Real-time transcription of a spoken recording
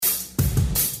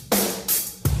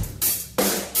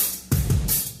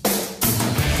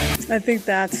I think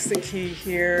that's the key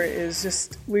here is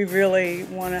just we really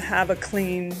want to have a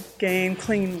clean game,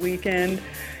 clean weekend.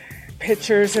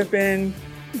 Pitchers have been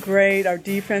great. Our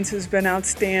defense has been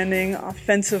outstanding.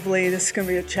 Offensively, this is going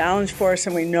to be a challenge for us,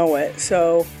 and we know it.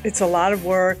 So it's a lot of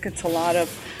work. It's a lot of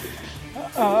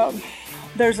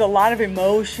there's a lot of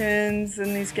emotions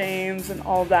in these games and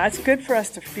all that. It's good for us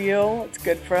to feel. It's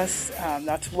good for us.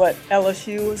 That's what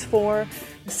LSU is for,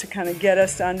 is to kind of get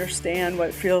us to understand what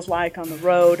it feels like on the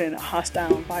road in a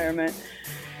hostile environment.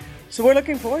 So we're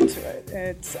looking forward to it.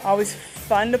 It's always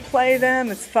fun to play them.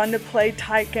 It's fun to play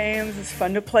tight games. It's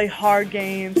fun to play hard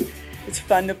games. It's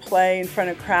fun to play in front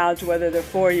of crowds, whether they're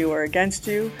for you or against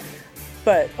you.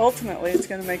 But ultimately, it's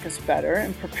going to make us better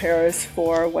and prepare us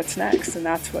for what's next, and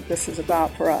that's what this is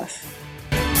about for us.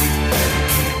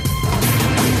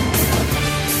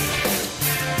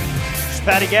 It's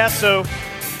Patty Gasso.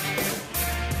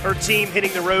 Her team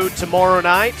hitting the road tomorrow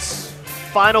night.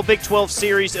 Final Big 12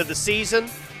 series of the season.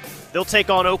 They'll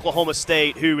take on Oklahoma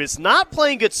State, who is not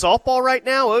playing good softball right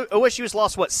now. OSU has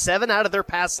lost, 7 out of their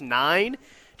past 9?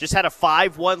 Just had a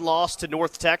 5-1 loss to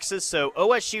North Texas, so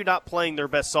OSU not playing their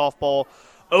best softball.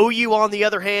 OU, on the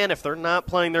other hand, if they're not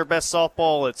playing their best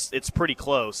softball, it's pretty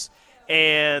close.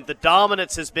 And the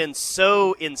dominance has been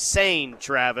so insane,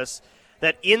 Travis,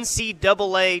 that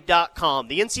NCAA.com,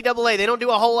 the NCAA, they don't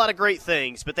do a whole lot of great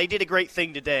things, but they did a great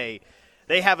thing today.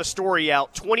 They have a story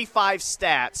out, 25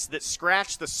 stats that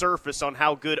scratch the surface on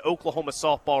how good Oklahoma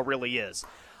softball really is.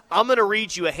 I'm going to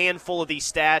read you a handful of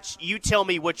these stats. You tell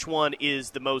me which one is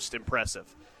the most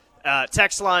impressive.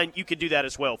 Text line, you can do that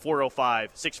as well,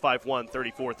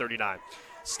 405-651-3439.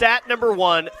 Stat number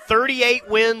 1, 38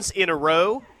 wins in a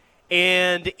row,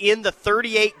 and in the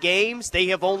 38 games, they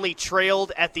have only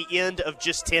trailed at the end of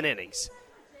just 10 innings.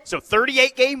 So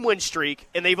 38-game win streak,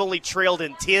 and they've only trailed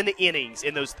in 10 innings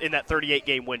in that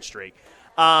 38-game win streak.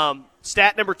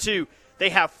 Stat number 2,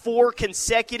 they have 4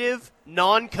 consecutive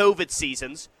non-COVID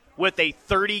seasons with a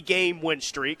 30-game win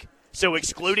streak. So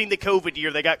excluding the COVID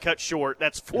year, they got cut short.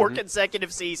 That's 4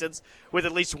 consecutive seasons with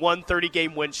at least one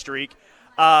 30-game win streak.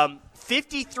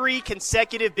 53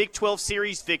 consecutive Big 12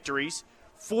 series victories.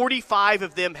 45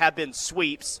 of them have been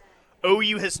sweeps.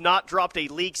 OU has not dropped a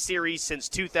league series since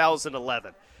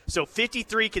 2011. So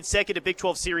 53 consecutive Big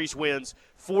 12 series wins,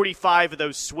 45 of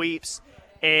those sweeps.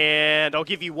 And I'll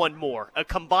give you one more. A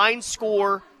combined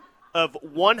score of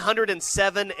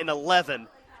 107-11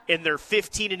 in their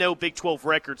 15-0 Big 12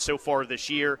 record so far this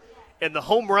year. And the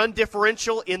home run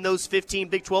differential in those 15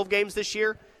 Big 12 games this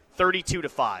year,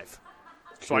 32-5.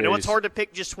 So I know it's hard to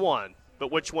pick just one,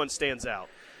 but which one stands out?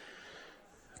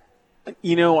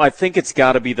 You know, I think it's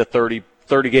got to be the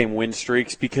 30-game win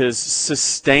streaks, because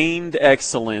sustained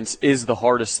excellence is the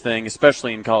hardest thing,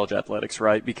 especially in college athletics,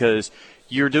 right? Because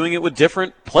you're doing it with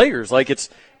different players. Like,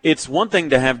 it's one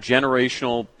thing to have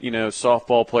generational,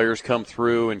 softball players come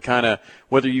through and kind of,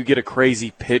 whether you get a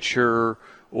crazy pitcher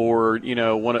or,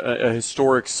 a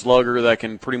historic slugger that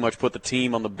can pretty much put the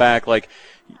team on the back, like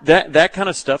that kind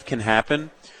of stuff can happen.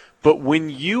 But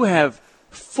when you have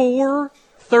 4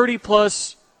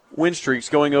 30-plus win streaks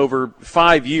going over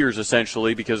 5 years,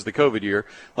 essentially, because of the COVID year,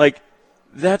 like,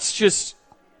 that's just –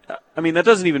 that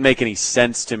doesn't even make any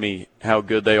sense to me how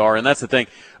good they are. And that's the thing.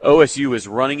 OSU is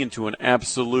running into an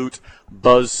absolute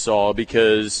buzzsaw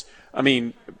because,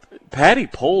 Patty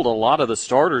pulled a lot of the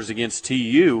starters against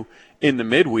TU in the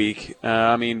midweek.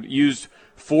 Used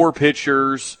 4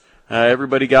 pitchers.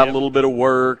 Everybody got a little bit of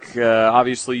work.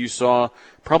 Obviously, you saw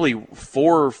probably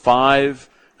 4 or 5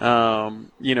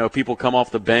 people come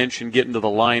off the bench and get into the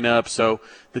lineup. So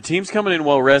the team's coming in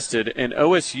well rested, and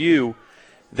OSU,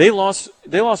 they lost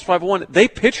 5-1. They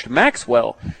pitched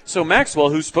Maxwell. So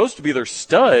Maxwell, who's supposed to be their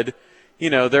stud,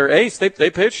 their ace, they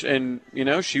pitched, and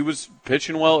she was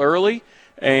pitching well early.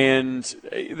 And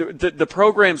the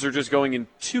programs are just going in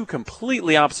 2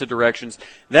 completely opposite directions.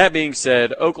 That being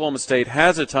said, Oklahoma State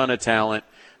has a ton of talent.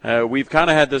 We've kind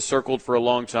of had this circled for a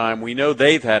long time. We know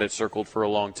they've had it circled for a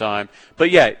long time.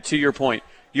 But, yeah, to your point,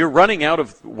 you're running out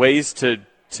of ways to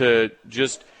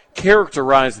just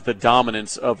characterize the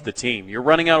dominance of the team. You're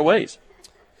running out of ways.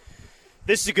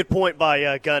 This is a good point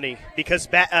by Gunny, because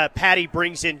Patty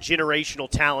brings in generational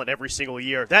talent every single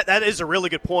year. That is a really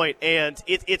good point, and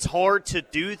it's hard to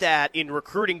do that in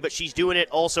recruiting, but she's doing it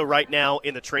also right now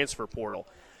in the transfer portal.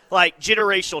 Like,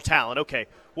 generational talent, okay.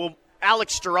 Well,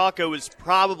 Alex Storako is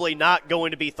probably not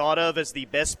going to be thought of as the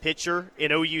best pitcher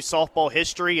in OU softball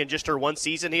history in just her one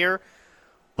season here,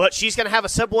 but she's going to have a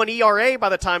sub-1 ERA by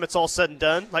the time it's all said and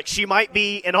done. Like, she might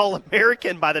be an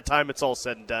All-American by the time it's all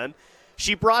said and done.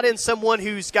 She brought in someone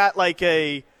who's got like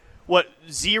a,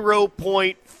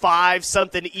 0.5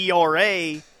 something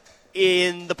ERA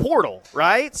in the portal,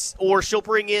 right? Or she'll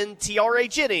bring in Tiare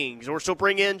Jennings, or she'll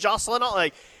bring in Jocelyn.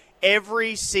 Like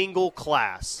every single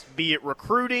class, be it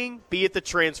recruiting, be it the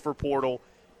transfer portal,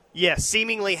 yes,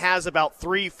 seemingly has about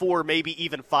 3, 4, maybe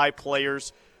even 5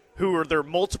 players who are their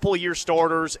multiple-year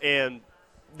starters and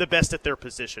the best at their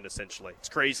position, essentially. It's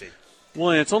crazy.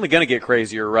 Well, and it's only going to get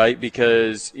crazier, right?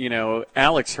 Because,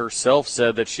 Alex herself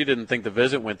said that she didn't think the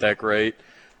visit went that great.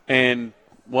 And,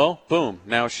 well, boom,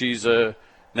 now she's on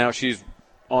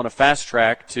a fast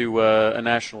track to a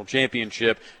national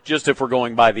championship, just if we're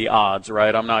going by the odds,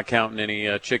 right? I'm not counting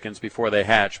any chickens before they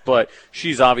hatch. But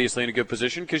she's obviously in a good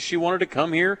position because she wanted to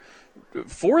come here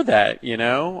for that,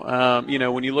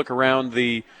 when you look around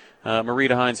the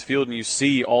Marita Hines Field and you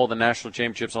see all the national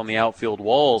championships on the outfield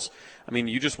walls, I mean,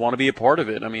 you just want to be a part of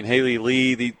it. I mean, Haley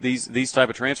Lee, these type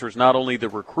of transfers, not only the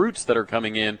recruits that are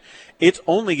coming in, it's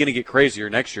only going to get crazier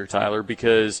next year, Tyler,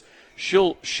 because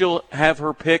she'll have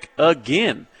her pick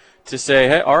again to say,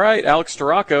 hey, all right, Alex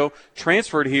Storako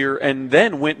transferred here and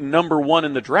then went number 1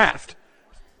 in the draft.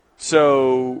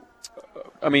 So,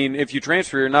 I mean, if you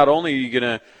transfer here, not only are you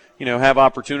going to have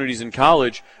opportunities in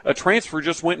college, a transfer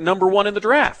just went number 1 in the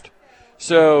draft.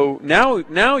 So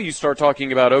now you start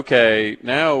talking about, okay,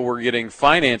 now we're getting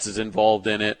finances involved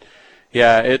in it.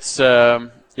 Yeah, it's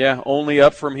only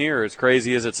up from here, as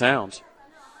crazy as it sounds.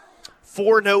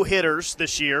 4 no-hitters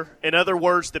this year. In other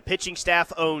words, the pitching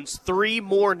staff owns 3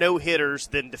 more no-hitters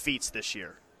than defeats this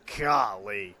year.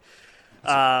 Golly.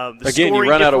 Again, you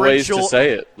run out of ways to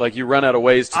say it. Like, you run out of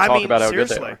ways to talk about how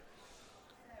seriously. Good they are.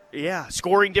 Yeah,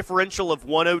 scoring differential of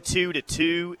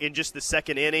 102-2 in just the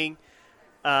second inning.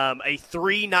 A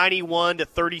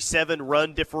 391-37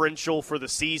 run differential for the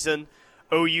season.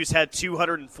 OU's had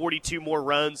 242 more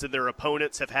runs than their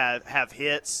opponents have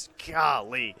hits.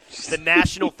 Golly. The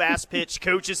National Fast Pitch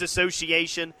Coaches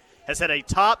Association has had a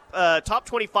top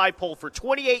 25 poll for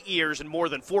 28 years and more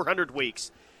than 400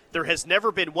 weeks. There has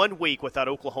never been one week without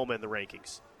Oklahoma in the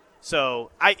rankings.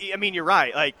 So, I mean, you're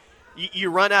right. Like, you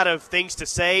run out of things to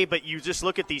say, but you just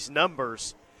look at these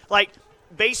numbers. Like,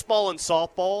 baseball and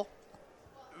softball,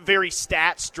 very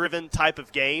stats-driven type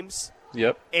of games.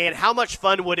 Yep. And how much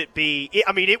fun would it be?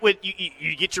 It would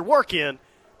you get your work in,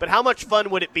 but how much fun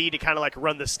would it be to kind of like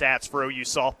run the stats for OU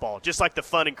softball? Just like the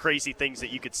fun and crazy things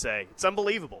that you could say. It's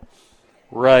unbelievable.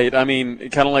 Right. I mean,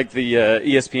 kind of like the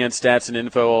ESPN Stats and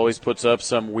Info always puts up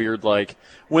some weird, like,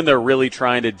 when they're really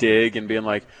trying to dig and being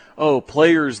like, oh,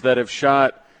 players that have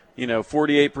shot,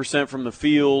 48% from the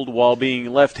field while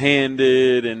being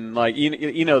left-handed and, like,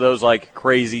 those, like,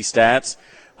 crazy stats.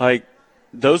 Like,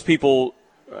 those people,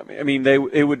 I mean, they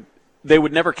would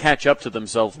never catch up to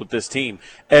themselves with this team.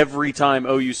 Every time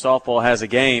OU softball has a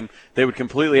game, they would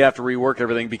completely have to rework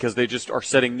everything because they just are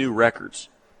setting new records.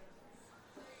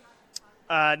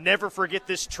 Never forget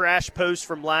this trash post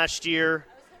from last year.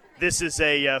 This is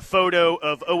a photo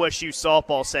of OSU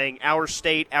softball saying, "Our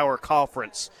state, our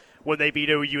conference," when they beat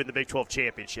OU in the Big 12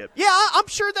 championship. Yeah, I'm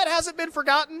sure that hasn't been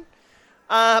forgotten.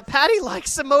 Patty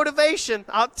likes some motivation,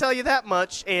 I'll tell you that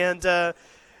much. And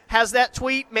has that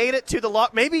tweet made it to the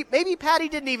lock? Maybe Patty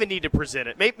didn't even need to present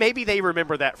it. Maybe they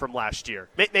remember that from last year.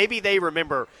 Maybe they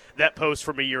remember that post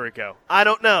from a year ago. I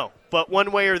don't know. But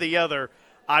one way or the other,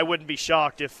 I wouldn't be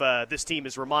shocked if this team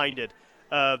is reminded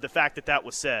of the fact that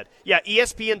was said. Yeah,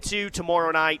 ESPN2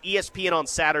 tomorrow night, ESPN on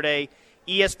Saturday,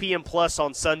 ESPN Plus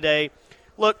on Sunday.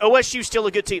 Look, OSU's still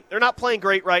a good team. They're not playing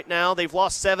great right now. They've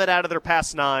lost 7 out of their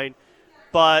past 9.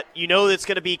 But you know it's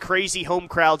going to be crazy home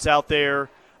crowds out there.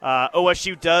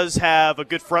 OSU does have a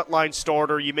good frontline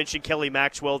starter. You mentioned Kelly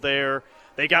Maxwell there.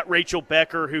 They got Rachel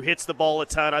Becker, who hits the ball a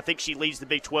ton. I think she leads the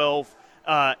Big 12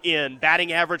 in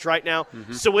batting average right now.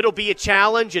 Mm-hmm. So it'll be a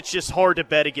challenge. It's just hard to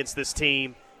bet against this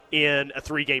team in a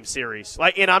 3-game series.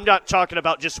 And I'm not talking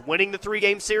about just winning the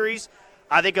 3-game series.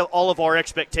 I think all of our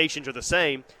expectations are the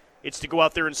same. It's to go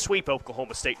out there and sweep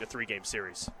Oklahoma State in a 3-game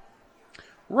series.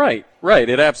 Right.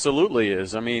 It absolutely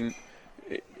is. I mean,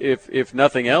 if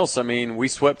nothing else, I mean, we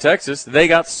swept Texas. They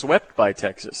got swept by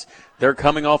Texas. They're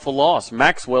coming off a loss.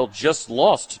 Maxwell just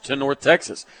lost to North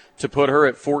Texas to put her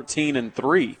at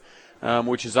 14-3,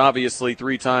 which is obviously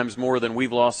 3 times more than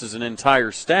we've lost as an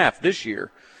entire staff this year.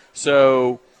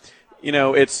 So,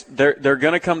 they're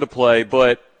going to come to play.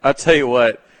 But I'll tell you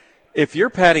what, if you're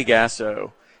Patty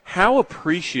Gasso, how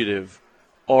appreciative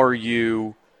are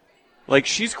you? Like,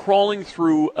 she's crawling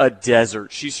through a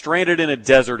desert. She's stranded in a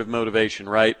desert of motivation,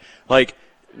 right? Like,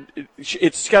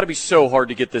 it's got to be so hard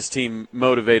to get this team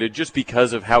motivated just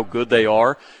because of how good they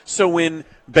are. So when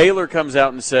Baylor comes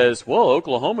out and says, well,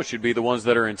 Oklahoma should be the ones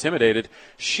that are intimidated,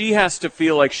 she has to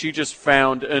feel like she just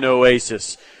found an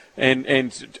oasis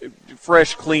and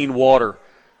fresh, clean water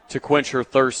to quench her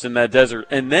thirst in that desert.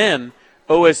 And then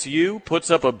OSU puts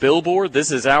up a billboard,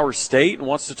 this is our state, and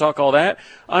wants to talk all that.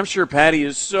 I'm sure Patty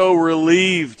is so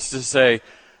relieved to say,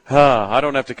 I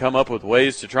don't have to come up with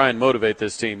ways to try and motivate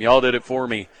this team. Y'all did it for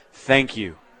me. Thank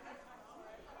you.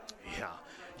 Yeah.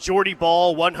 Jordy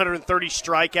Ball, 130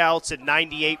 strikeouts and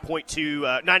 92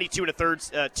 and a third,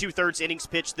 two-thirds innings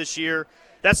pitched this year.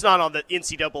 That's not on the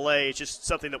NCAA. It's just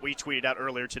something that we tweeted out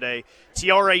earlier today.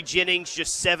 Tiare Jennings,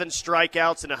 just 7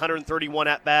 strikeouts and 131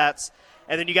 at-bats.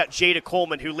 And then you got Jada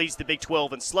Coleman, who leads the Big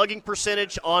 12 in slugging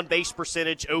percentage, on-base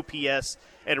percentage, OPS,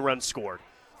 and runs scored.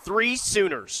 3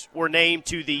 Sooners were named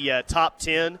to the top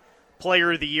 10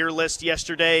 Player of the Year list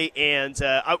yesterday. And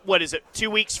 2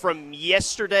 weeks from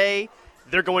yesterday,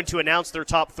 they're going to announce their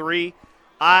top 3.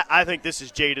 I think this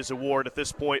is Jada's award at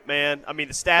this point, man. I mean,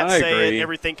 the stats say it.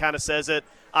 Everything kind of says it.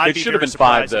 It should have been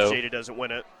 5, though. If Jada doesn't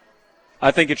win it. I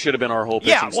think it should have been our whole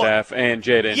pitching staff and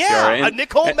Jada and Tiare. Yeah,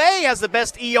 Nicole May has the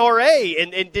best ERA,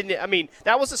 and didn't. I mean,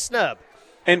 that was a snub.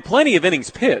 And plenty of innings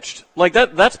pitched. Like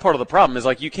that's part of the problem is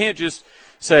like you can't just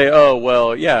say, oh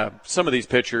well, yeah, some of these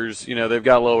pitchers, they've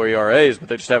got lower ERAs, but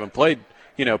they just haven't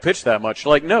pitched that much.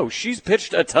 Like no, she's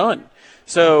pitched a ton.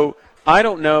 So I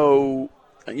don't know,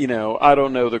 I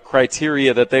don't know the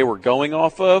criteria that they were going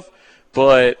off of,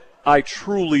 but I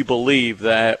truly believe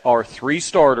that our 3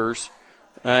 starters.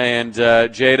 And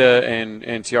Jada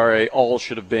and Tiare all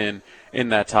should have been in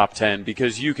that top 10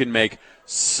 because you can make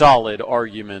solid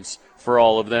arguments for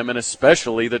all of them, and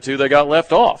especially the 2 that got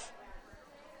left off.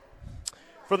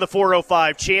 From the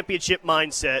 405, championship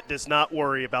mindset does not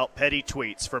worry about petty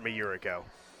tweets from a year ago.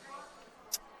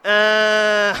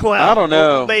 Well, I don't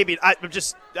know. Maybe. I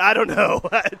don't know.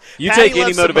 You take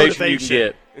any motivation you can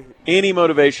get. Any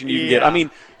motivation you can get. I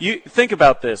mean, you think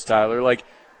about this, Tyler. Like,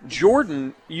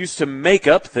 Jordan used to make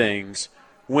up things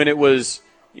when it was,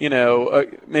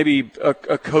 maybe a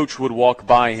coach would walk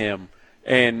by him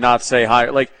and not say hi.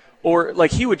 Or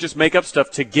he would just make up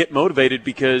stuff to get motivated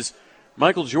because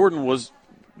Michael Jordan was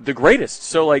the greatest.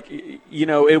 So,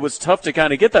 it was tough to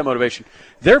kind of get that motivation.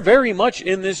 They're very much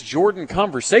in this Jordan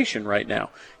conversation right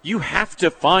now. You have to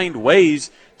find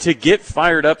ways to get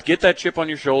fired up, get that chip on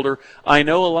your shoulder. I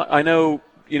know,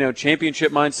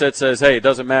 championship mindset says, hey, it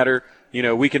doesn't matter.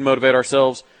 We can motivate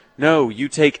ourselves. No, you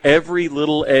take every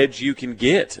little edge you can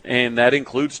get, and that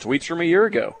includes tweets from a year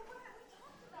ago.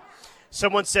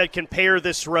 Someone said compare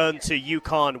this run to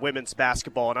UConn women's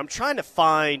basketball, and I'm trying to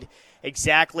find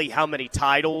exactly how many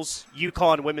titles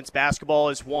UConn women's basketball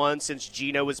has won since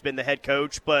Gino has been the head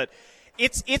coach, but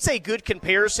it's a good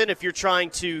comparison if you're trying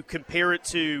to compare it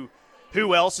to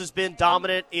who else has been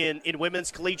dominant in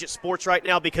women's collegiate sports right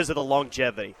now because of the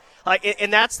longevity.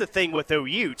 And that's the thing with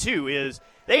OU, too, is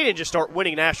they didn't just start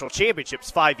winning national championships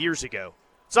 5 years ago.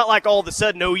 It's not like all of a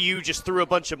sudden OU just threw a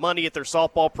bunch of money at their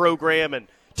softball program and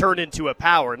turned into a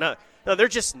power. No, they're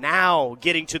just now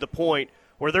getting to the point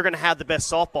where they're going to have the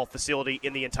best softball facility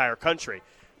in the entire country.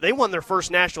 They won their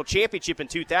first national championship in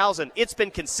 2000. It's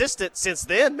been consistent since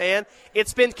then, man.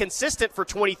 It's been consistent for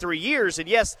 23 years. And,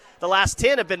 yes, the last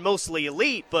 10 have been mostly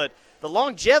elite, but the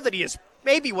longevity is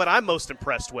maybe what I'm most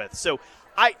impressed with. So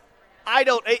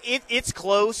it's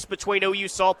close between OU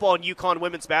softball and UConn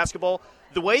women's basketball.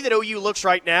 The way that OU looks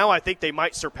right now, I think they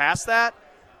might surpass that,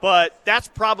 but that's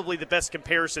probably the best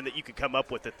comparison that you could come up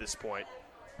with at this point.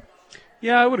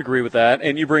 Yeah, I would agree with that.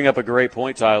 And you bring up a great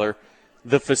point, Tyler.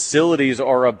 The facilities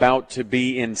are about to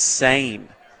be insane,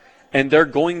 and they're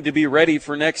going to be ready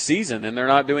for next season, and they're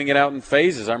not doing it out in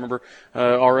phases. I remember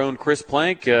our own Chris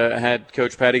Plank had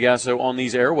Coach Patty Gasso on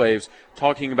these airwaves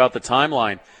talking about the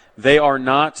timeline. They are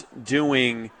not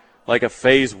doing like a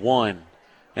phase 1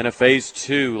 and a phase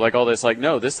 2, like all this. Like,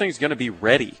 no, this thing's going to be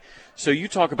ready. So you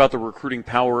talk about the recruiting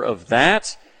power of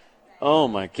that. Oh,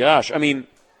 my gosh. I mean,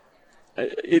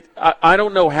 I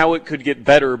don't know how it could get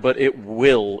better, but it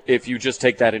will if you just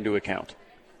take that into account.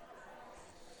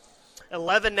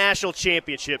 11 national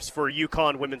championships for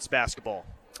UConn women's basketball.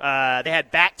 They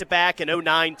had back-to-back in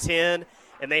 09-10,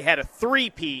 and they had a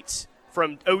three-peat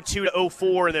from 02 to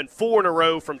 04, and then 4 in a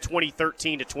row from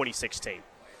 2013 to 2016.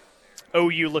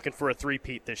 OU looking for a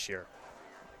three-peat this year.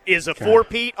 Is a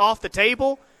four-peat off the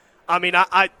table? I mean,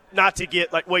 I not to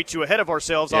get way too ahead of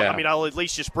ourselves. Yeah. I'll at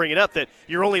least just bring it up that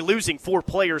you're only losing 4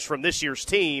 players from this year's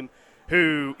team,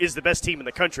 who is the best team in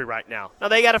the country right now. Now,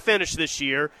 they got to finish this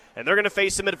year, and they're going to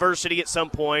face some adversity at some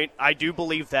point. I do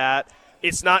believe that.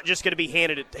 It's not just going to be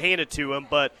handed to them,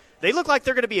 but they look like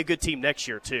they're going to be a good team next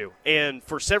year too, and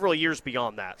for several years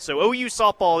beyond that. So OU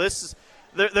softball,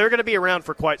 they're going to be around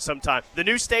for quite some time. The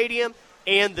new stadium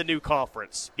and the new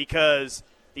conference, because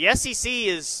the SEC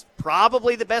is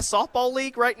probably the best softball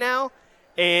league right now,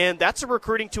 and that's a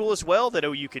recruiting tool as well that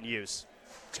OU can use.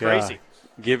 It's crazy.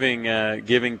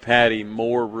 Giving Patty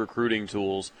more recruiting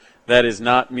tools, that is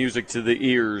not music to the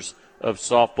ears of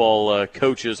softball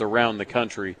coaches around the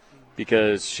country,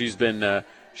 because she's been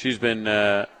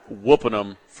whooping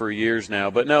them for years now.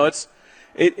 But no,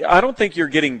 I don't think you're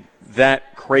getting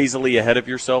that crazily ahead of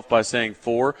yourself by saying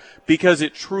 4, because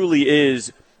it truly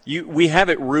is. We have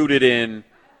it rooted in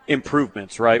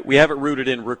improvements, right? We have it rooted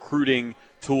in recruiting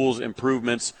tools,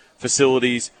 improvements,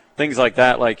 facilities, things like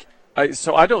that.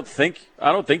 So I don't think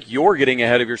you're getting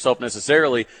ahead of yourself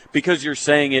necessarily, because you're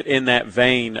saying it in that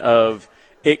vein of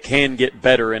it can get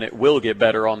better and it will get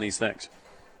better on these things.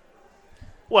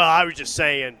 Well, I was just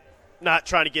saying, not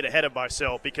trying to get ahead of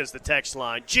myself, because the text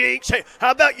line, Jinx, hey, how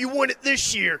about you win it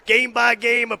this year? Game by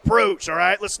game approach, all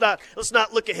right? Let's not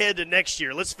look ahead to next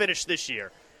year. Let's finish this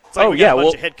year. It's like we got a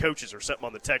bunch of head coaches or something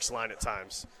on the text line at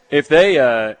times. If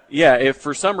if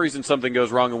for some reason something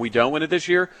goes wrong and we don't win it this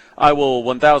year, I will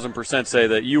 1,000% say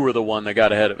that you were the one that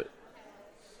got ahead of it.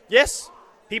 Yes.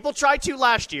 People tried to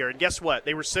last year, and guess what?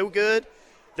 They were so good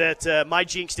that my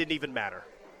jinx didn't even matter.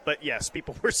 But, yes,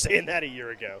 people were saying that a year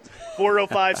ago.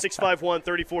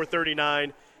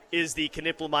 405-651-3439 is the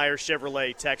Knippelmeyer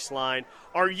Chevrolet text line.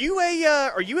 Are you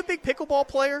a big pickleball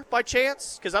player by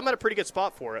chance? Because I'm at a pretty good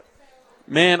spot for it.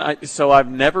 Man, so I've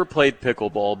never played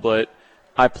pickleball, but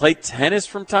I play tennis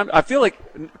from time. I feel like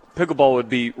pickleball would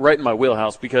be right in my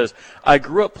wheelhouse, because I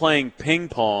grew up playing ping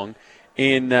pong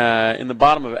in the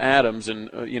bottom of Adams, and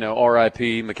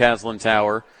R.I.P. McCaslin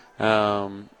Tower.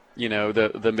 The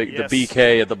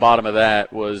BK at the bottom of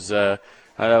that was that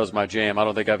was my jam. I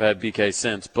don't think I've had BK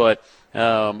since, but when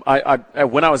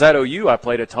I was at OU, I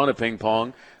played a ton of ping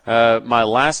pong. My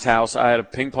last house, I had a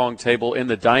ping pong table in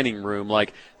the dining room.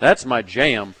 That's my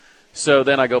jam. So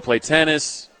then I go play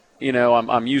tennis.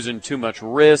 I'm using too much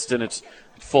wrist, and it's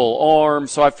full arm.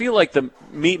 So I feel like the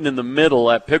meeting in the middle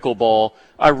at pickleball,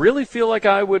 I really feel like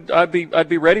I'd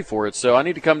be ready for it. So I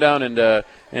need to come down and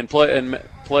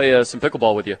play some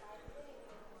pickleball with you.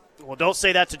 Well, don't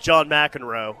say that to John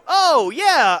McEnroe. Oh,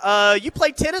 yeah, you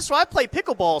play tennis? Well, I play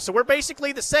pickleball, so we're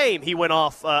basically the same. He went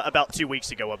off about 2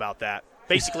 weeks ago about that,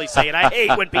 basically saying, I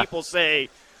hate when people say,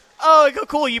 oh,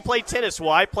 cool, you play tennis. Well,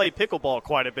 I play pickleball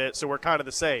quite a bit, so we're kind of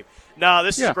the same. No,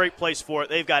 this is a great place for it.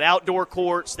 They've got outdoor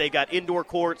courts. They've got indoor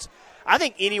courts. I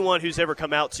think anyone who's ever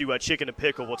come out to Chicken and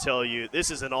Pickle will tell you this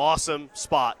is an awesome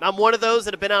spot. And I'm one of those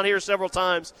that have been out here several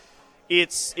times.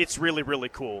 It's really, really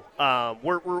cool.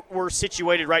 We're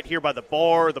situated right here by the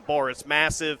bar. The bar is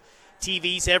massive.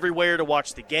 TVs everywhere to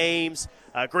watch the games.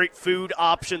 Great food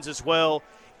options as well.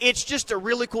 It's just a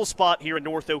really cool spot here in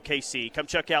North OKC. Come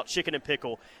check out Chicken and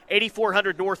Pickle,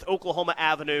 8400 North Oklahoma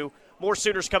Avenue. More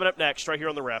Sooners coming up next right here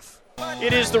on The Ref.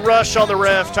 It is The Rush on The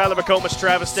Ref. Tyler McComas,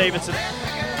 Travis Davidson,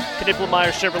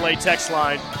 Knippelmeyer Chevrolet text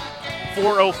line,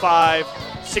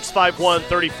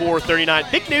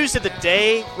 405-651-3439. Big news of the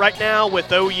day right now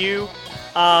with OU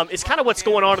is kind of what's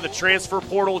going on in the transfer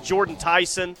portal. Jordan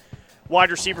Tyson,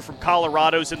 wide receiver from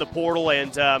Colorado, is in the portal,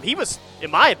 and he was, in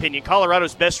my opinion,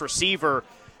 Colorado's best receiver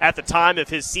at the time of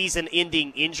his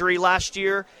season-ending injury last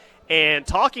year. And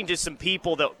talking to some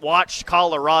people that watched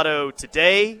Colorado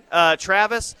today,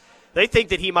 Travis, they think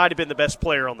that he might have been the best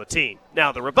player on the team.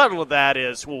 Now, the rebuttal of that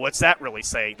is, well, what's that really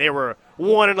saying? They were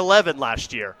 1-11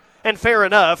 last year. And fair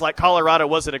enough, Colorado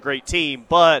wasn't a great team,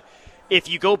 but if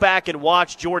you go back and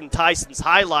watch Jordan Tyson's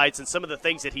highlights and some of the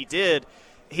things that he did,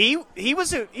 he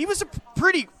was a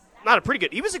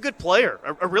good player,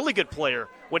 a really good player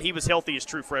when he was healthy his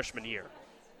true freshman year.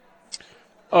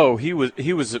 Oh, he was,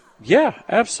 yeah,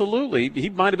 absolutely. He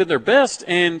might have been their best.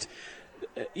 And,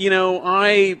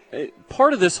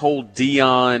 part of this whole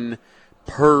Deion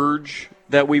purge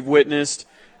that we've witnessed,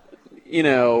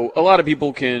 a lot of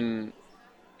people can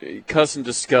cuss and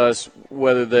discuss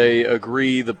whether they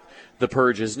agree the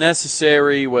purge is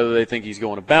necessary, whether they think he's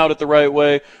going about it the right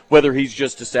way, whether he's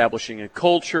just establishing a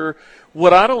culture.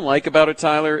 What I don't like about it,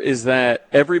 Tyler, is that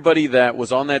everybody that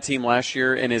was on that team last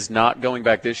year and is not going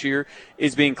back this year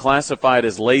is being classified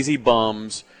as lazy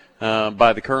bums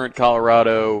by the current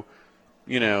Colorado,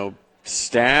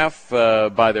 staff,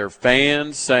 by their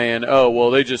fans, saying, "Oh,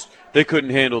 well, they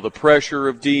couldn't handle the pressure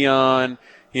of Deion.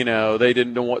 They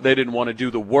didn't want to do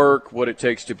the work, what it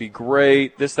takes to be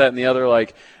great, this, that, and the other."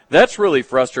 That's really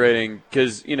frustrating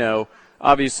because,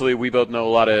 obviously we both know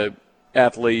a lot of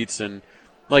athletes, and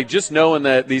just knowing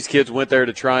that these kids went there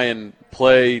to try and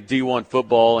play D1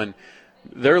 football, and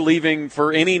they're leaving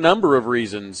for any number of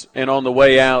reasons, and on the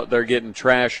way out they're getting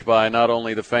trashed by not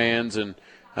only the fans and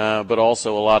but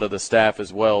also a lot of the staff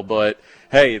as well. But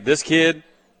hey, this kid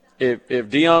if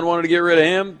Dion wanted to get rid of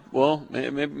him, well,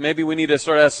 maybe we need to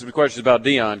start asking some questions about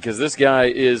Dion, because this guy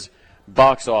is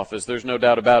box office. There's no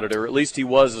doubt about it, or at least he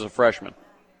was as a freshman.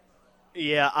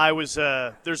 Yeah, I was.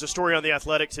 There's a story on The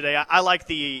Athletic today. I like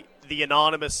the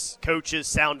anonymous coaches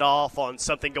sound off on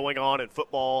something going on in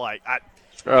football.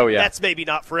 Oh, yeah. That's maybe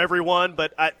not for everyone,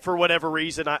 but for whatever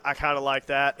reason, I kind of like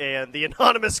that. And the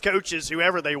anonymous coaches,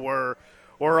 whoever they were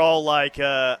all like,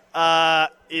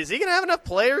 is he going to have enough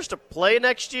players to play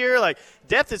next year? Like,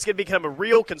 depth is going to become a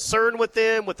real concern with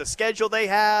them, with the schedule they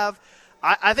have.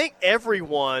 I think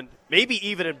everyone, maybe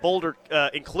even in Boulder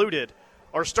included,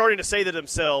 are starting to say to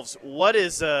themselves,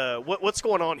 what's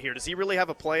going on here? Does he really have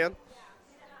a plan?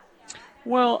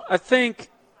 Well, I think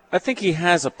he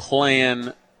has a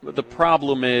plan. But the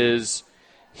problem is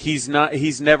he's kind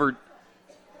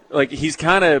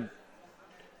of,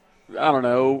 I don't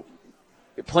know,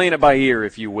 playing it by ear,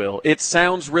 if you will. It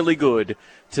sounds really good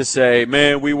to say,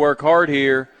 man, we work hard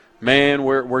here. Man,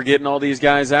 we're getting all these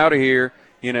guys out of here,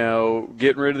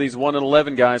 getting rid of these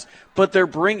 1-11 guys. But they're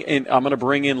I'm going to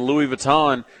bring in Louis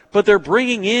Vuitton, but they're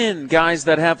bringing in guys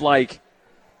that have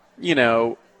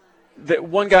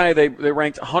one guy they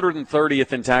ranked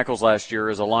 130th in tackles last year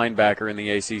as a linebacker in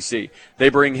the ACC. They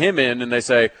bring him in and they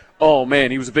say, "Oh man,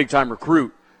 he was a big time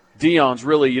recruit. Dion's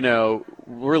really,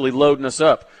 really loading us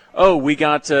up." Oh, we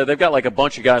got they've got like a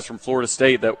bunch of guys from Florida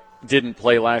State that didn't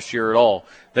play last year at all.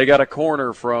 They got a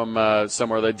corner from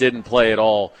somewhere that didn't play at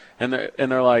all, and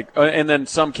they're like, and then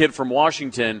some kid from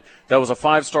Washington that was a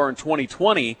 5-star in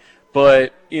 2020,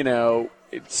 but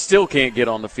it still can't get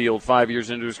on the field 5 years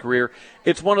into his career.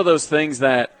 It's one of those things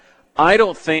that I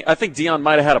think Dion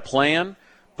might have had a plan,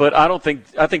 but I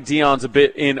think Dion's a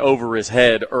bit in over his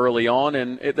head early on,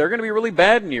 and they're going to be really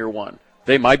bad in year one.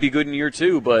 They might be good in year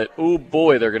two, but oh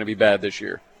boy, they're going to be bad this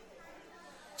year.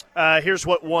 Here's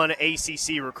what one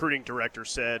ACC recruiting director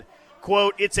said.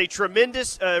 Quote, "It's a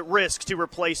tremendous risk to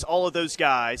replace all of those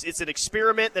guys. It's an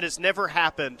experiment that has never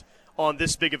happened on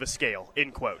this big of a scale,"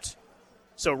 end quote.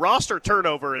 So roster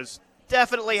turnover has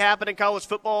definitely happened in college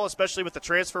football, especially with the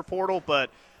transfer portal, but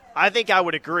I think I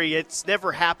would agree it's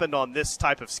never happened on this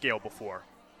type of scale before,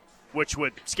 which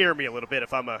would scare me a little bit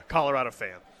if I'm a Colorado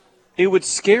fan. It would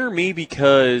scare me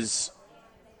because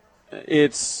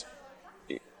if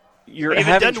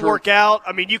it doesn't work out,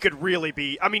 you could really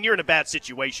be – you're in a bad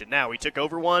situation now. He took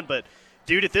over one, but,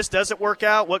 dude, if this doesn't work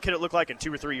out, what could it look like in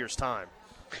 2 or 3 years' time?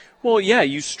 Well, yeah,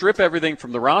 you strip everything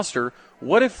from the roster.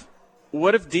 What if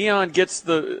Dion gets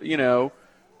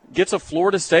gets a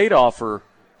Florida State offer,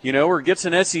 or gets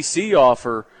an SEC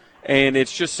offer, and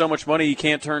it's just so much money you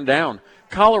can't turn down?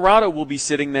 Colorado will be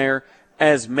sitting there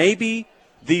as maybe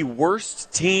the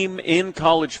worst team in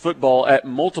college football at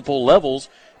multiple levels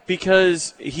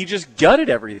because he just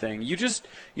gutted everything. You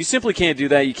simply can't do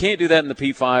that. You can't do that in the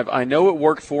P5. I know it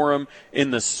worked for him in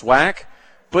the SWAC,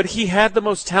 but he had the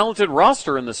most talented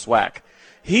roster in the SWAC.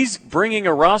 He's bringing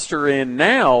a roster in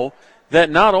now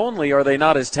that not only are they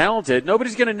not as talented,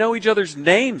 nobody's going to know each other's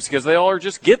names because they all are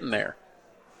just getting there.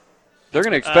 They're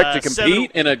going to expect to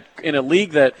compete in a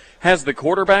league that has the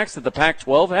quarterbacks that the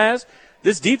Pac-12 has.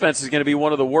 This defense is going to be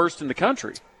one of the worst in the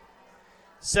country.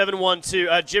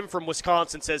 712, Jim from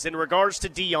Wisconsin says, in regards to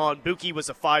Dion, Buki was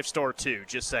a 5-star too,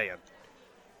 just saying.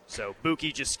 So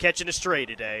Buki just catching a stray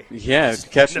today. Yeah,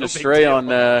 catching a stray on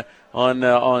May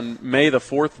the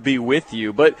 4th be with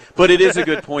you. But it is a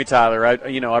good point, Tyler.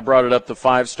 I brought it up, the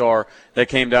 5-star that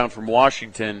came down from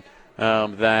Washington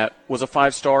that was a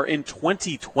 5-star in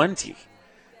 2020.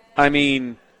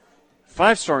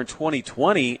 5-star in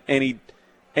 2020,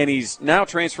 and he's now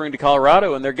transferring to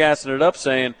Colorado, and they're gassing it up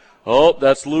saying, "Oh,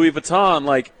 that's Louis Vuitton."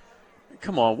 Like,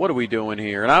 come on, what are we doing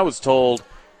here? And I was told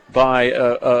by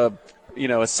a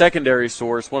secondary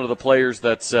source, one of the players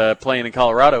that's playing in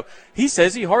Colorado, he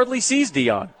says he hardly sees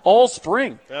Dion all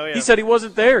spring. Oh, yeah. He said he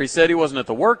wasn't there. He said he wasn't at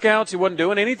the workouts. He wasn't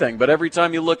doing anything. But every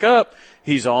time you look up,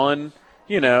 he's on,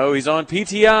 he's on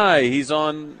PTI. He's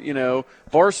on,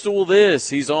 Barstool this.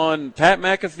 He's on Pat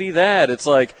McAfee that. It's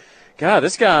like, God,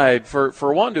 this guy,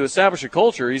 for wanting to establish a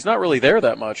culture, he's not really there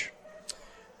that much.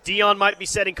 Dion might be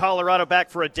setting Colorado back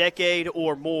for a decade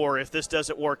or more if this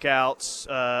doesn't work out.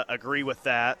 Agree with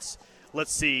that.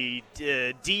 Let's see.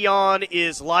 Dion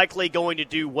is likely going to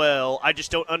do well. I just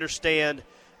don't understand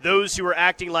those who are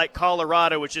acting like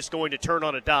Colorado is just going to turn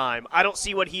on a dime. I don't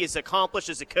see what he has accomplished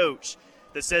as a coach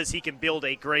that says he can build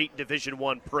a great Division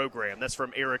I program. That's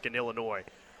from Eric in Illinois.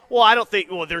 Well,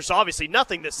 there's obviously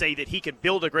nothing to say that he can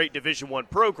build a great Division I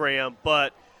program,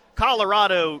 but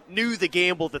Colorado knew the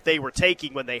gamble that they were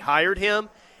taking when they hired him.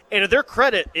 And to their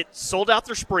credit, it sold out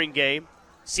their spring game.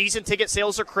 Season ticket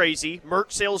sales are crazy.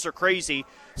 Merch sales are crazy.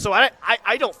 So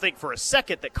I don't think for a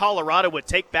second that Colorado would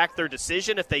take back their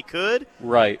decision if they could.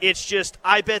 Right. It's just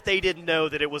I bet they didn't know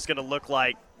that it was going to look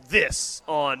like this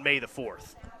on May the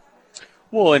 4th.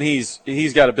 Well, and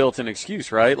he's got a built-in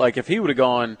excuse, right? Like if he would have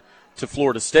gone to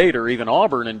Florida State or even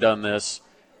Auburn and done this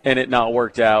and it not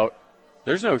worked out,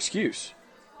 there's no excuse.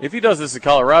 If he does this at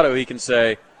Colorado, he can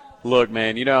say, look,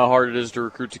 man, you know how hard it is to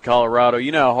recruit to Colorado.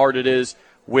 You know how hard it is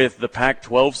with the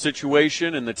Pac-12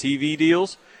 situation and the TV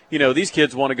deals. You know, these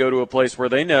kids want to go to a place where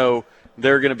they know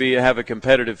they're going to have a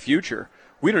competitive future.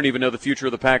 We don't even know the future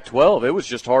of the Pac-12. It was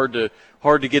just hard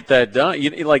to get that done.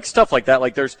 Like stuff like that.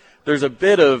 Like there's a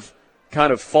bit of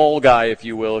kind of fall guy, if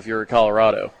you will, if you're at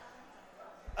Colorado.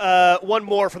 One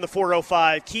more from the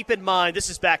 405. Keep in mind, this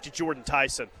is back to Jordan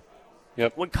Tyson.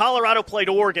 Yep. When Colorado played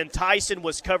Oregon, Tyson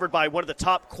was covered by one of the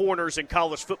top corners in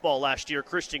college football last year,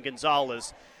 Christian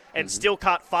Gonzalez, and still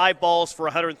caught 5 balls for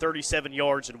 137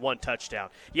 yards and 1 touchdown.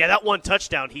 Yeah, that 1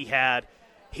 touchdown he had,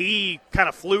 he kind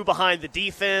of flew behind the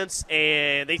defense,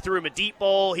 and they threw him a deep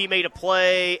ball. He made a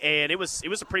play, and it was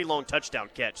a pretty long touchdown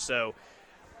catch. So,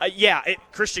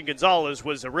 Christian Gonzalez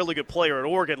was a really good player at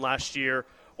Oregon last year.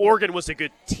 Oregon was a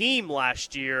good team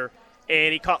last year,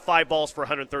 and he caught 5 balls for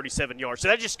 137 yards. So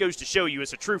that just goes to show you,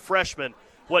 as a true freshman,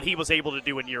 what he was able to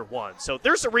do in year 1. So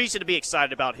there's a reason to be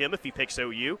excited about him if he picks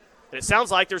OU. And it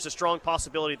sounds like there's a strong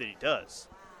possibility that he does.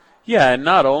 Yeah, and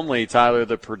not only, Tyler,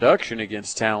 the production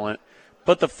against talent,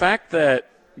 but the fact that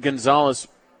Gonzalez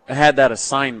had that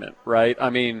assignment, right? I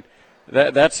mean,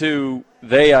 that's who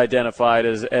they identified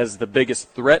as the biggest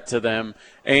threat to them,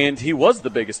 and he was the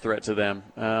biggest threat to them.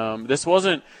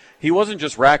 He wasn't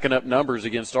just racking up numbers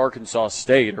against Arkansas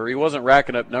State, or he wasn't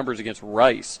racking up numbers against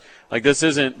Rice. Like this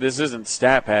isn't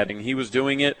stat padding. He was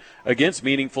doing it against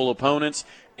meaningful opponents,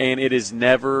 and it is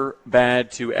never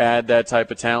bad to add that type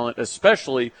of talent,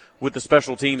 especially with the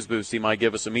special teams boost he might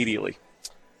give us immediately.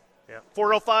 Yeah.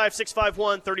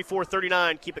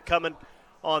 405-651-3439. Keep it coming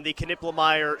on the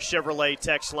Knippelmeyer Chevrolet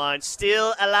text line.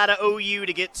 Still a lot of OU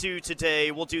to get to today.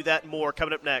 We'll do that and more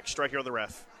coming up next right here on The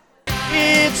Ref.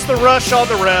 It's The Rush on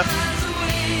The Ref.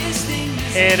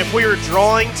 And if we were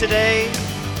drawing today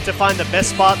to find the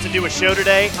best spot to do a show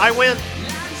today, I win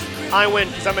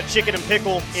because I'm at Chicken and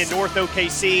Pickle in North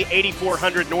OKC,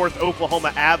 8400 North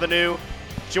Oklahoma Avenue.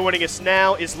 Joining us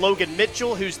now is Logan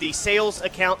Mitchell, who's the sales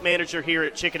account manager here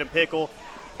at Chicken and Pickle.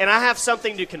 And I have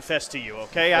something to confess to you,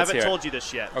 okay? I haven't told you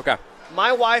this yet. Okay.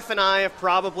 My wife and I have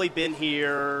probably been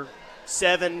here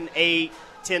 7, 8,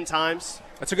 10 times.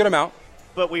 That's a good amount.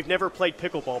 But we've never played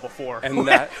pickleball before. And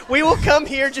that we will come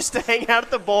here just to hang out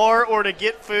at the bar or to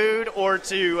get food or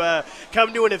to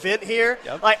come to an event here.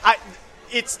 Yep.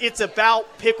 It's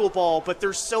about pickleball, but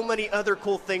there's so many other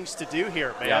cool things to do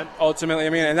here, man. Yeah, ultimately, I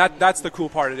mean, and that's the cool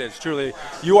part. It is truly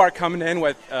you are coming in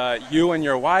with you and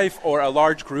your wife or a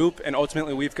large group, and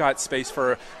ultimately we've got space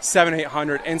for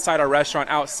 700-800 inside our restaurant.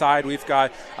 Outside, we've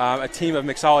got a team of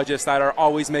mixologists that are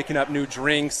always making up new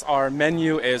drinks. Our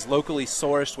menu is locally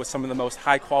sourced with some of the most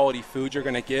high-quality food you're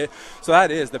going to get. So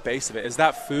that is the base of it, is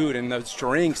that food and those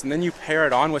drinks, and then you pair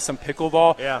it on with some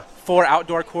pickleball. Yeah. 4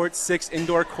 outdoor courts, 6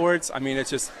 indoor courts. I mean,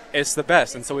 it's the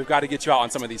best, and so we've got to get you out on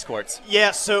some of these courts.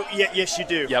 Yeah, yes, you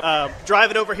do. Yep.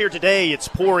 Driving over here today, it's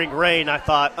pouring rain. I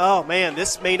thought, oh, man,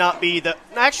 this may not be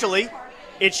actually,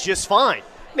 it's just fine.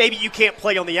 Maybe you can't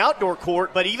play on the outdoor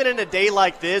court, but even in a day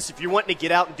like this, if you're wanting to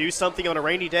get out and do something on a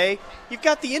rainy day, you've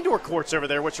got the indoor courts over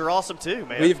there, which are awesome too,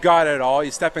 man. We've got it all.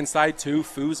 You step inside too,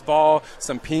 foosball,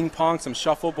 some ping pong, some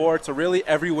shuffleboard. So really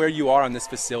everywhere you are on this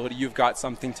facility, you've got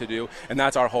something to do, and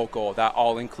that's our whole goal, that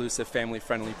all-inclusive,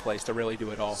 family-friendly place to really do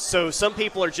it all. So some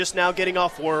people are just now getting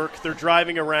off work, they're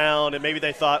driving around, and maybe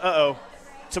they thought,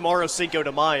 tomorrow's Cinco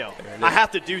de Mayo. I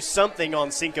have to do something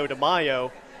on Cinco de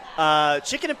Mayo.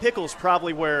 Chicken and Pickle is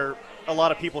probably where a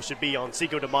lot of people should be on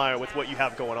Cinco de Mayo with what you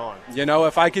have going on. You know,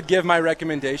 if I could give my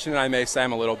recommendation, and I may say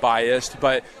I'm a little biased,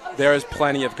 but there is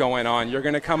plenty of going on. You're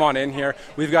going to come on in here.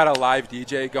 We've got a live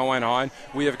DJ going on.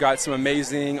 We have got some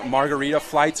amazing margarita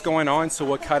flights going on, so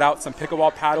we'll cut out some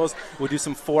pickleball paddles. We'll do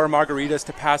some 4 margaritas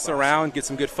to pass around, get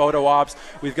some good photo ops.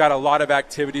 We've got a lot of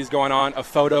activities going on, a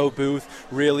photo booth.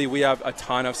 Really, we have a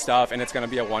ton of stuff, and it's going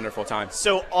to be a wonderful time.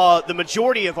 So the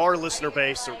majority of our listener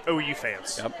base are OU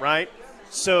fans, right?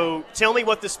 So tell me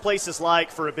what this place is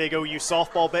like for a big OU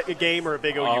softball game or a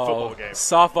big OU football game.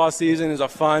 Softball season is a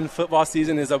fun. Football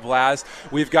season is a blast.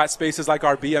 We've got spaces like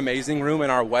our Be Amazing room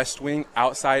and our West Wing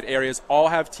outside areas all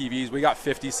have TVs. We got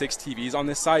 56 TVs on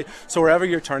this site. So wherever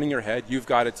you're turning your head, you've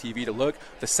got a TV to look.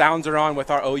 The sounds are on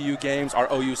with our OU games, our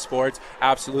OU sports.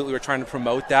 Absolutely, we're trying to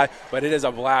promote that. But it is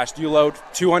a blast. You load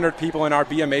 200 people in our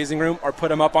Be Amazing room or put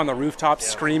them up on the rooftop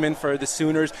screaming for the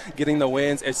Sooners, getting the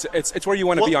wins. It's where you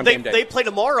want to be on game day. They play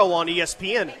tomorrow on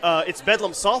ESPN. It's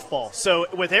Bedlam softball. So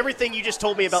with everything you just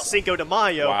told me about Cinco de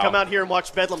Mayo, come out here and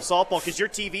watch Bedlam softball because your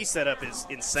TV setup is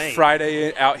insane.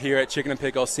 Friday out here at Chicken and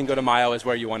Pickle, Cinco de Mayo is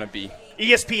where you want to be.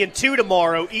 ESPN2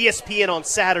 tomorrow, ESPN on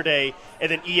Saturday,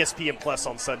 and then ESPN Plus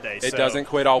on Sunday. It doesn't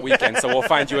quit all weekend, so we'll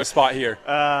find you a spot here.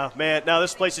 Man, no,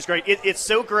 this place is great. It's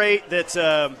so great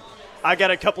that I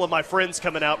got a couple of my friends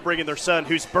coming out bringing their son,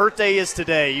 whose birthday is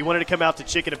today. He wanted to come out to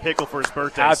Chicken and Pickle for his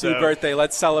birthday. Happy birthday.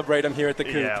 Let's celebrate him here at the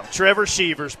Coop. Yeah, Trevor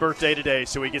Sheaver's birthday today,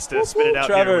 so he gets to spin it out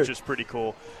Trevor. here, which is pretty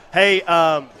cool. Hey,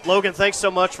 Logan, thanks so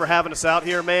much for having us out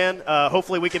here, man.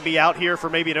 Hopefully we can be out here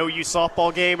for maybe an OU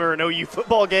softball game or an OU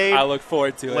football game. I look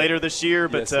forward to it. Later this year,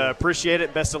 but Yes, appreciate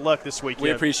it. Best of luck this weekend.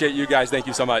 We appreciate you guys. Thank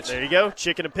you so much. There you go.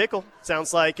 Chicken and Pickle.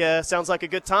 Sounds like a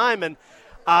good time. And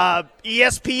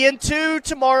ESPN2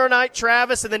 tomorrow night,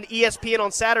 Travis, and then ESPN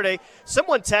on Saturday.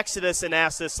 Someone texted us and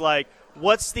asked us, like,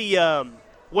 what's the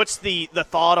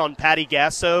thought on Patty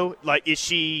Gasso? Like, is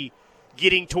she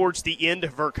getting towards the end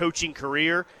of her coaching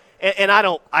career? And I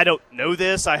don't know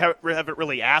this. I haven't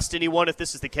really asked anyone if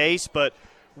this is the case. But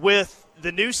with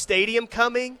the new stadium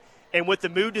coming and with the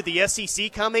move to the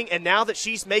SEC coming, and now that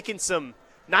she's making some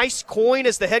nice coin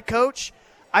as the head coach,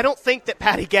 I don't think that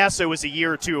Patty Gasso is a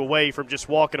year or two away from just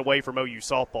walking away from OU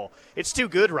softball. It's too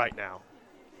good right now.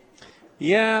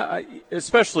 Yeah,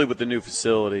 especially with the new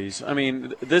facilities. I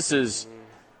mean, this is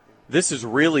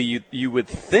really, you would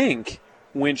think,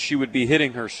 when she would be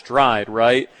hitting her stride,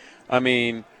 right? I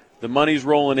mean, the money's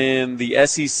rolling in. The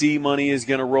SEC money is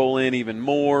going to roll in even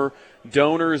more.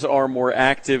 Donors are more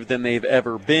active than they've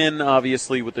ever been,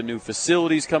 obviously, with the new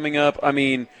facilities coming up. I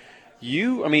mean,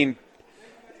 you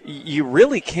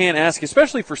really can't ask,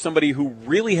 especially for somebody who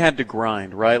really had to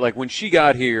grind, right? Like when she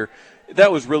got here,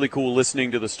 that was really cool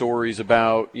listening to the stories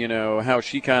about, how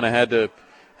she kind of had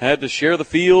to share the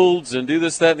fields and do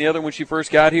this, that, and the other when she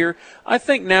first got here. I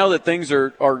think now that things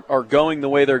are going the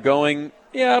way they're going,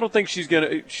 I don't think she's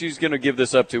gonna give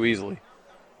this up too easily.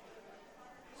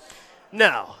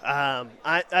 No,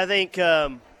 I think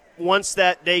once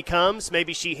that day comes,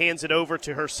 maybe she hands it over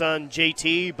to her son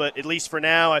JT. But at least for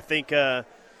now, I think Patty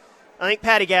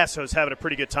Gasso is having a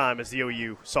pretty good time as the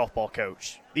OU softball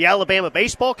coach. The Alabama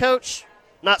baseball coach,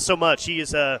 not so much. He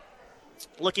is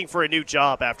looking for a new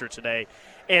job after today,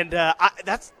 and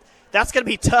that's going to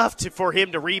be tough for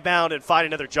him to rebound and find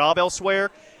another job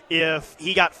elsewhere if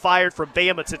he got fired from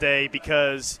Bama today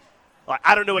because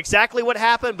I don't know exactly what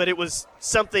happened, but it was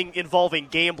something involving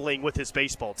gambling with his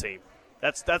baseball team.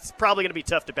 That's probably going to be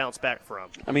tough to bounce back from.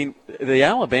 I mean, the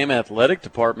Alabama athletic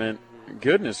department,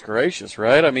 goodness gracious,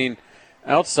 right? I mean,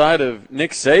 outside of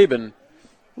Nick Saban,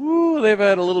 they've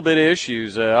had a little bit of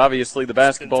issues. Obviously, the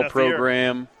basketball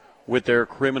program with their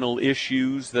criminal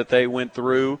issues that they went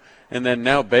through, and then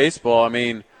now baseball. I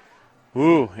mean,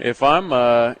 if I'm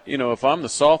the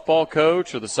softball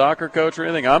coach or the soccer coach or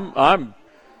anything, I'm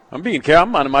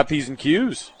minding my P's and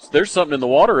Q's. There's something in the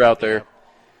water out there.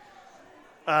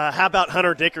 How about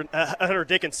Hunter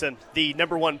Dickinson, the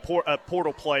number one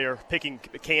portal player, picking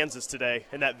Kansas today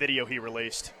in that video he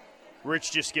released?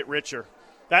 Rich just get richer.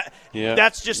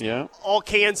 That's just all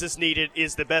Kansas needed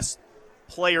is the best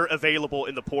player available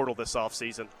in the portal this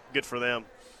offseason. Good for them.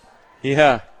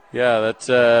 Yeah, that's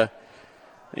a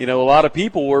lot of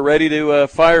people were ready to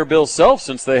fire Bill Self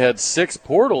since they had 6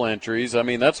 portal entries. I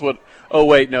mean, that's what. Oh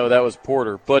wait, no, that was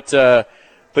Porter. But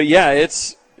yeah,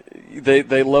 it's.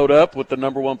 They load up with the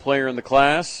number one player in the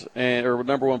class or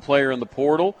number one player in the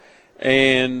portal,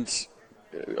 and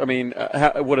I mean,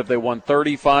 what have they won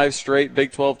 35 straight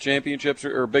Big 12 championships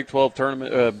or Big 12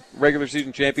 tournament regular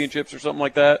season championships or something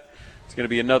like that? It's going to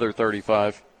be another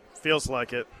 35. Feels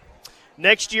like it.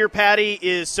 Next year, Patty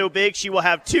is so big she will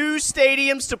have 2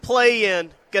 stadiums to play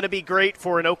in. Going to be great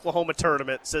for an Oklahoma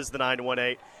tournament, says the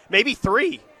 918. Maybe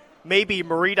 3. Maybe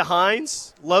Marita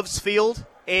Hines, Loves Field,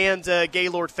 and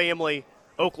Gaylord Family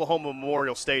Oklahoma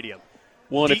Memorial Stadium.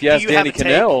 Well, and if you ask Danny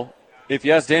Cannell, the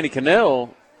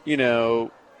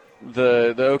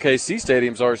OKC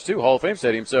stadium's ours too, Hall of Fame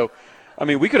stadium. So, I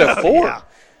mean, we could have 4.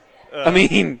 I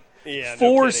mean,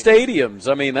 4 stadiums.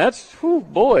 I mean, that's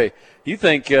boy. You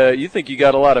think you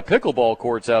got a lot of pickleball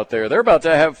courts out there? They're about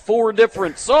to have 4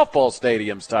 different softball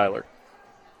stadiums, Tyler.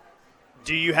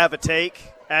 Do you have a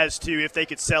take as to if they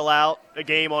could sell out a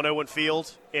game on Owen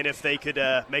Field and if they could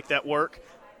make that work?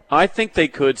 I think they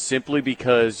could, simply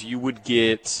because you would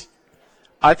get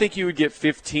 – I think you would get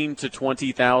 15 to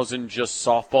 20,000 just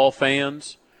softball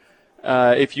fans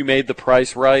if you made the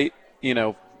price right, you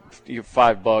know,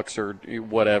 $5 or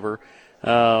whatever.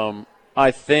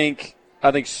 I think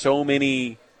so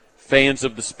many fans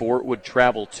of the sport would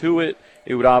travel to it.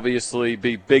 It would obviously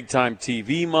be big-time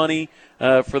TV money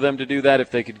for them to do that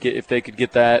if they could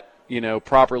get that, you know,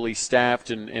 properly staffed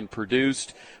and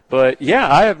produced. But yeah,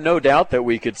 I have no doubt that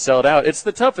we could sell it out. It's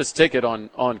the toughest ticket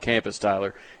on campus,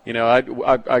 Tyler. You know, I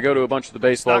go to a bunch of the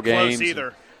baseball games, close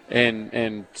either.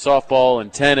 And softball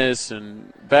and tennis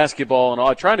and basketball and all.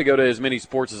 I try to go to as many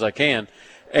sports as I can,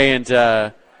 and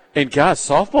gosh,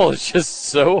 softball is just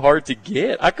so hard to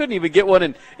get. I couldn't even get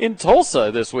one in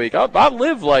Tulsa this week. I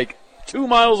live like 2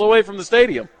 miles away from the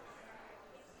stadium.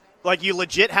 Like, you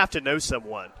legit have to know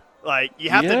someone. Like, you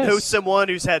have to know someone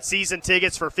who's had season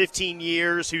tickets for 15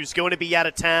 years, who's going to be out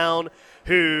of town,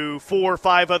 who 4 or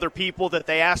 5 other people that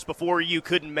they asked before you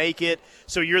couldn't make it.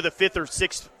 So you're the 5th or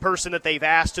 6th person that they've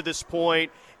asked to this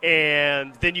point,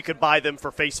 and then you can buy them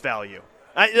for face value.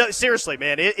 Seriously,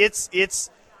 man,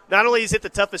 it's not only is it the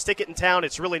toughest ticket in town,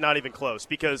 it's really not even close,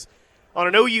 because on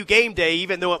an OU game day,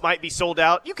 even though it might be sold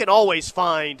out, you can always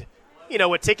find, you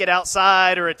know, a ticket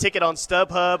outside or a ticket on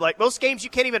StubHub. Like, most games you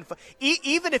can't even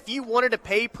even if you wanted to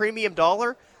pay premium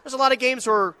dollar, there's a lot of games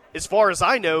where, as far as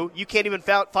I know, you can't even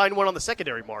find one on the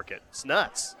secondary market. It's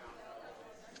nuts.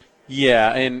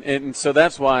 Yeah, and so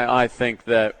that's why I think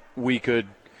that we could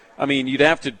 – I mean, you'd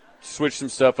have to switch some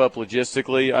stuff up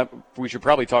logistically. We should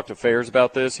probably talk to Fairs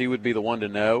about this. He would be the one to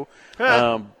know.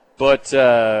 But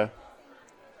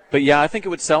yeah, I think it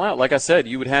would sell out. Like I said,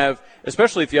 you would have –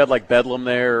 especially if you had like Bedlam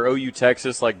there or OU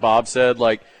Texas, like Bob said,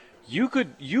 like you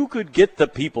could get the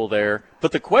people there.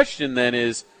 But the question then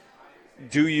is,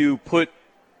 do you put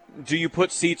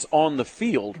seats on the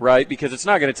field, right? Because it's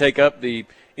not going to take up the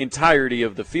entirety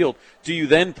of the field. Do you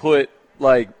then put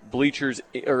like bleachers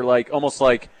or like almost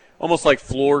like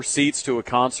floor seats to a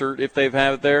concert if they've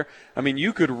had it there? I mean,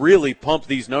 you could really pump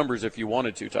these numbers if you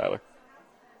wanted to, Tyler.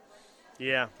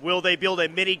 Yeah. Will they build a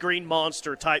mini green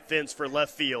monster type fence for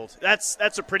left field?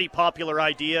 That's a pretty popular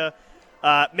idea.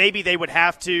 Maybe they would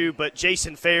have to, but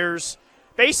Jason Fairs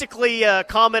basically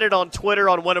commented on Twitter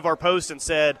on one of our posts and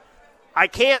said, I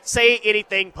can't say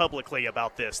anything publicly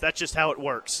about this. That's just how it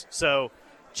works. So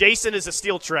Jason is a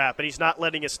steel trap, and he's not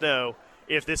letting us know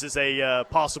if this is a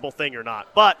possible thing or not.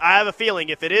 But I have a feeling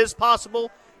if it is possible,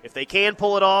 if they can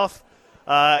pull it off,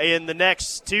 in the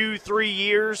next 2-3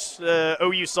 years,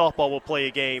 OU softball will play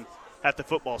a game at the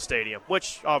football stadium,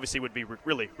 which obviously would be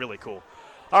really, really cool.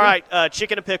 All right,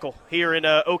 Chicken and Pickle here in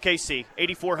OKC,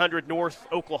 8400 North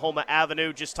Oklahoma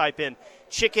Avenue. Just type in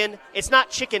chicken. It's not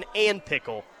chicken and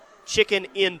pickle, chicken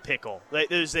in pickle.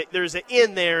 There's an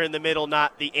in there in the middle,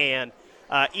 not the and.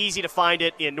 Easy to find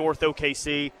it in North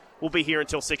OKC. We'll be here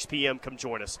until 6 p.m. Come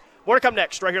join us. More to come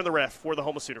next, right here on The Ref for the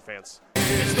home of Sooner fans.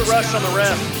 It's The Rush on The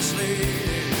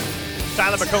Ref.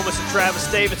 Tyler McComas and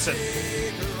Travis Davidson.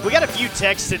 We got a few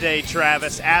texts today,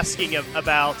 Travis, asking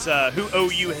about who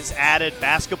OU has added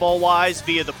basketball-wise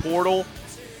via the portal.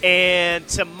 And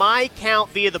to my count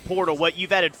via the portal,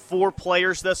 you've added 4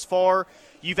 players thus far.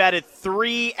 You've added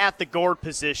 3 at the guard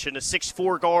position, a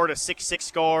 6'4 guard, a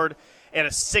 6'6 guard, and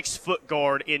a 6-foot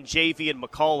guard in JV and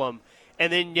McCollum.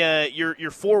 And then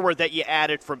your forward that you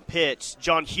added from Pitt,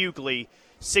 John Hughley,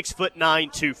 6'9",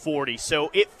 240. So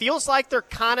it feels like they're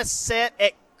kind of set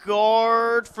at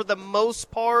guard for the most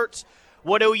part.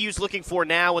 What OU's looking for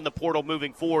now in the portal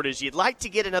moving forward is you'd like to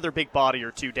get another big body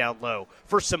or two down low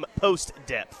for some post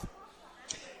depth.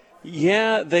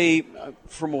 Yeah,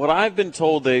 from what I've been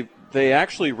told, they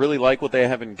actually really like what they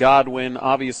have in Godwin.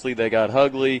 Obviously, they got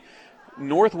Hughley.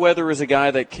 Northweather is a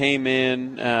guy that came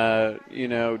in,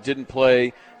 didn't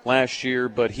play last year,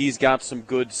 but he's got some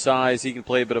good size. He can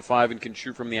play a bit of 5 and can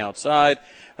shoot from the outside.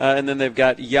 And then they've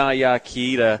got Yaya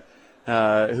Kita,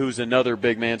 who's another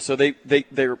big man. So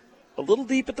they're a little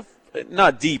deep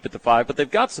not deep at the 5, but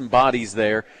they've got some bodies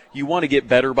there. You want to get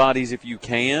better bodies if you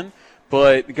can.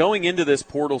 But going into this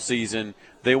portal season,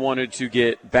 they wanted to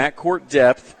get backcourt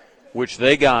depth, which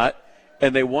they got.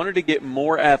 And they wanted to get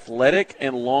more athletic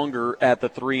and longer at the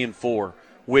 3 and 4,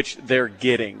 which they're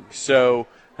getting. So,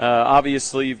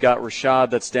 obviously, you've got Rashad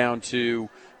that's down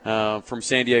to, from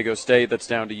San Diego State, that's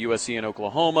down to USC and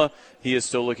Oklahoma. He is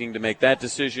still looking to make that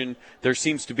decision. There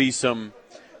seems to be some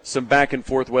back and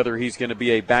forth whether he's going to be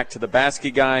a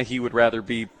back-to-the-basket guy. He would rather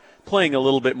be playing a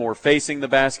little bit more facing the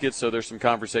basket, so there's some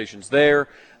conversations there.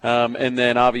 And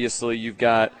then, obviously, you've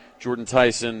got Jordan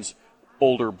Tyson's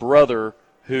older brother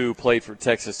who played for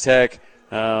Texas Tech.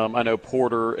 I know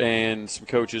Porter and some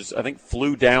coaches, I think,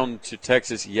 flew down to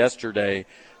Texas yesterday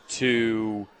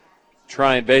to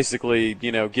try and basically,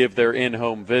 give their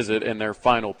in-home visit and their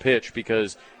final pitch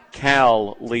because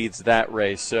Cal leads that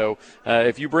race. So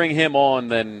if you bring him on,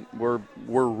 then we're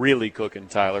really cooking,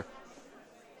 Tyler.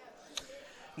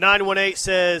 918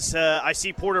 says, I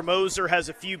see Porter Moser has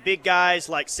a few big guys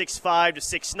like 6'5 to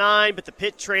 6'9, but the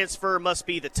Pitt transfer must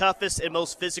be the toughest and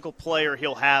most physical player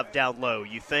he'll have down low,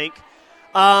 you think?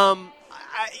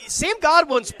 Sam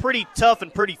Godwin's pretty tough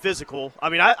and pretty physical. I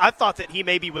mean, I thought that he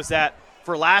maybe was that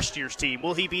for last year's team.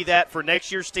 Will he be that for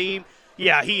next year's team?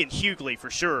 Yeah, he and Hughley for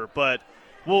sure. But,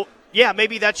 well, yeah,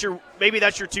 maybe that's your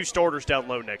two starters down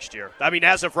low next year. I mean,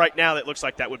 as of right now, it looks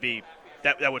like that would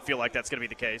feel like that's going to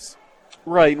be the case.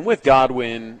 Right, and with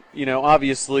Godwin,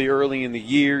 obviously early in the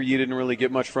year you didn't really get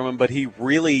much from him, but he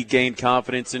really gained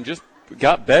confidence and just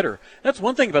got better. That's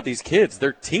one thing about these kids.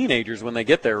 They're teenagers when they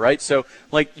get there, right? So,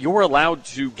 you're allowed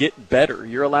to get better.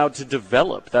 You're allowed to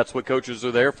develop. That's what coaches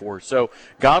are there for. So,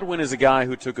 Godwin is a guy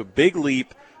who took a big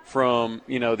leap from,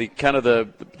 the kind of the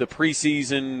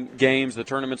preseason games, the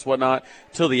tournaments, whatnot,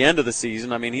 till the end of the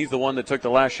season. I mean, he's the one that took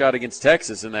the last shot against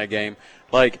Texas in that game.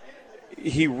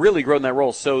 He really grew in that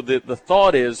role. So the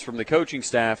thought is from the coaching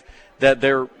staff that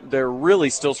they're really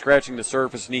still scratching the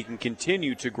surface and he can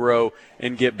continue to grow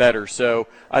and get better. So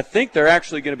I think they're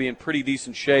actually going to be in pretty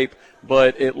decent shape,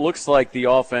 but it looks like the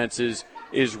offense is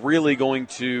really going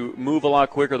to move a lot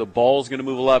quicker. The ball's going to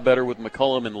move a lot better with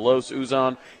McCullum and Los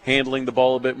Uzan handling the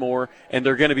ball a bit more, and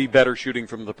they're going to be better shooting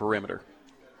from the perimeter.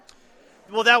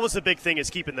 Well, that was the big thing, is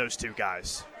keeping those two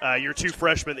guys, your two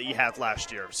freshmen that you had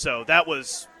last year. So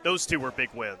those two were big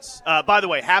wins. By the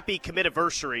way, happy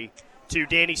commit-iversary to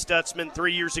Danny Stutzman.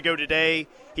 3 years ago today,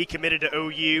 he committed to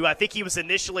OU. I think he was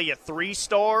initially a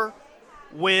 3-star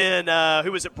when,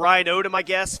 who was it, Brian Odom, I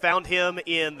guess, found him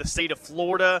in the state of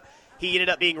Florida. He ended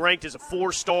up being ranked as a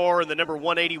 4-star and the number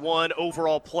 181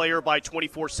 overall player by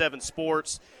 24/7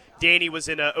 Sports. Danny was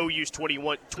in OU's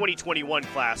 2021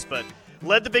 class, but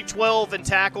led the Big 12 in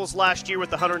tackles last year with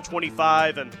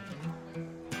 125, and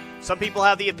some people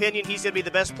have the opinion he's going to be the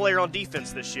best player on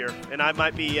defense this year, and I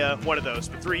might be one of those.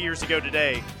 But 3 years ago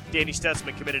today, Danny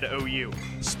Stutzman committed to OU.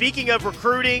 Speaking of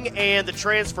recruiting and the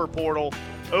transfer portal,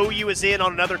 OU is in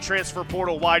on another transfer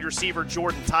portal wide receiver,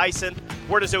 Jordan Tyson.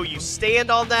 Where does OU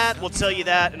stand on that? We'll tell you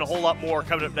that and a whole lot more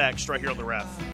coming up next right here on The Ref.